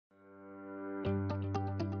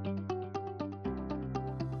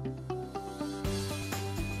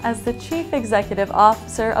As the Chief Executive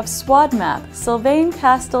Officer of Swadmap, Sylvain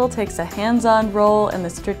Castel takes a hands-on role in the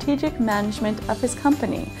strategic management of his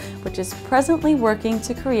company, which is presently working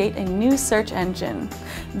to create a new search engine.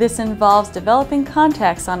 This involves developing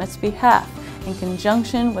contacts on its behalf, in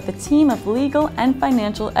conjunction with a team of legal and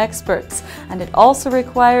financial experts, and it also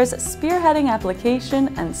requires spearheading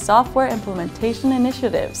application and software implementation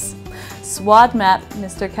initiatives. Swadmap,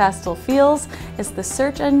 Mr. Castel feels, is the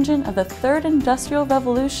search engine of the third industrial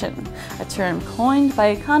revolution, a term coined by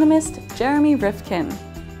economist Jeremy Rifkin.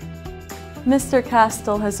 Mr.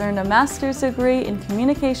 Castel has earned a master's degree in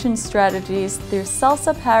communication strategies through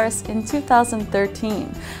Salsa Paris in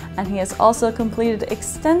 2013, and he has also completed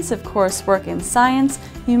extensive coursework in science,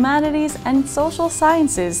 humanities, and social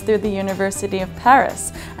sciences through the University of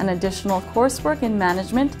Paris, and additional coursework in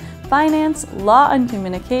management, finance, law and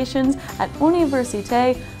communications at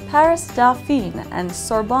Université Paris Dauphine and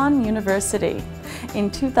Sorbonne University. In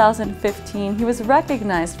 2015, he was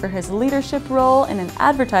recognized for his leadership role in an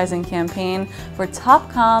advertising campaign for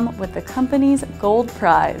Topcom with the company's Gold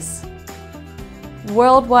Prize.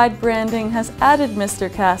 Worldwide Branding has added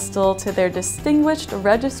Mr. Castel to their distinguished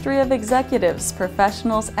registry of executives,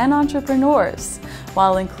 professionals, and entrepreneurs.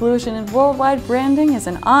 While inclusion in Worldwide Branding is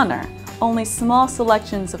an honor, only small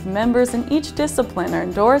selections of members in each discipline are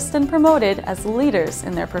endorsed and promoted as leaders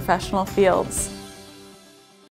in their professional fields.